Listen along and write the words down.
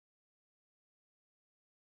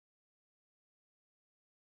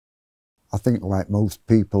I think, like most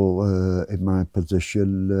people in my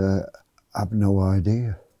position, have no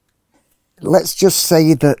idea. Let's just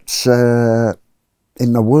say that,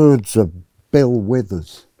 in the words of Bill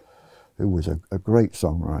Withers, who was a great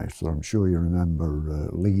songwriter, I'm sure you remember,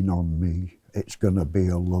 Lean on Me, It's Gonna Be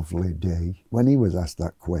a Lovely Day. When he was asked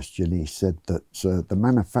that question, he said that the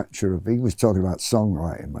manufacture of, he was talking about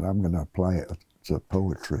songwriting, but I'm going to apply it to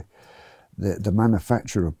poetry. The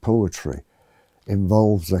manufacture of poetry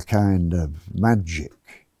involves a kind of magic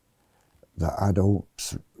that I don't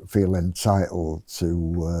feel entitled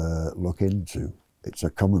to look into. It's a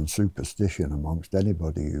common superstition amongst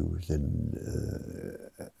anybody who's in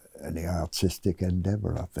any artistic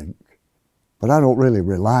endeavour, I think. But I don't really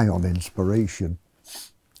rely on inspiration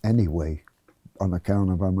anyway, on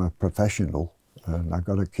account of I'm a professional and I've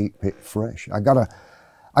got to keep it fresh. I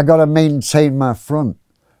gotta maintain my front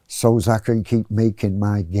so as I can keep making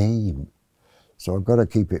my game. So I've got to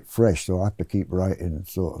keep it fresh, so I have to keep writing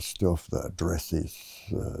sort of stuff that addresses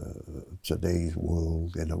today's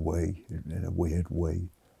world in a way, in a weird way.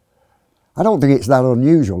 I don't think it's that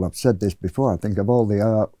unusual. I've said this before. I think of all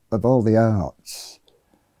the arts,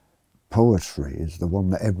 poetry is the one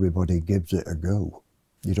that everybody gives it a go.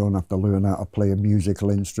 You don't have to learn how to play a musical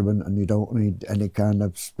instrument, and you don't need any kind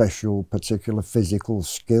of special, particular physical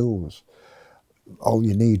skills. All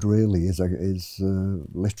you need really is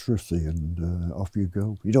literacy, and off you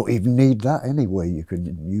go. You don't even need that anyway. You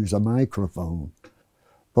can use a microphone.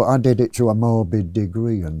 But I did it to a morbid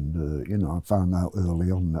degree, and you know, I found out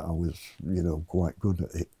early on that I was, you know, quite good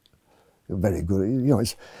at it. Very good. You know,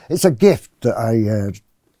 it's a gift that I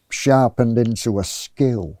sharpened into a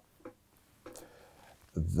skill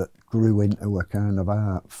that grew into a kind of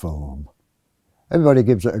art form. Everybody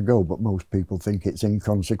gives it a go, but most people think it's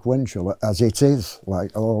inconsequential, as it is,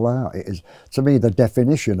 like all art. It is. To me, the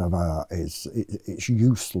definition of art is its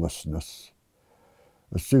uselessness.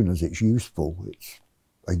 As soon as it's useful, it's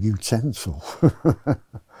a utensil.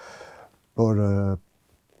 But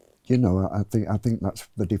you know, I think that's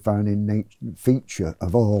the defining feature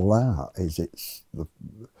of all art. Is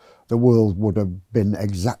the world would have been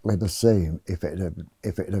exactly the same if it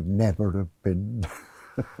had never have been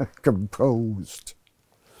composed.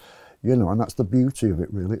 You know, and that's the beauty of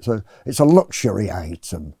it, really. It's a luxury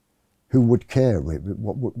item. Who would care?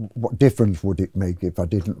 What difference would it make if I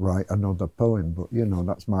didn't write another poem? But you know,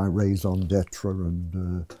 that's my raison d'etre,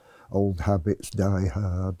 and old habits die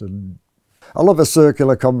hard. And I love a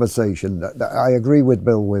circular conversation. I agree with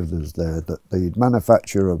Bill Withers there that the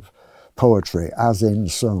manufacture of poetry, as in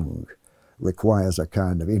song, involves a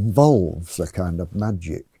kind of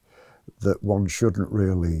magic that one shouldn't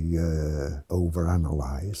really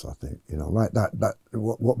overanalyze. I think, you know, like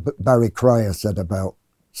what Barry Cryer said about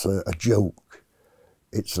a joke.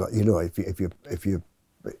 It's like, you know, if you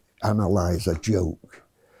analyze a joke,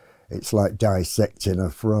 it's like dissecting a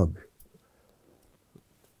frog.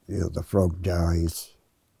 You know, the frog dies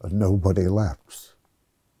and nobody laughs.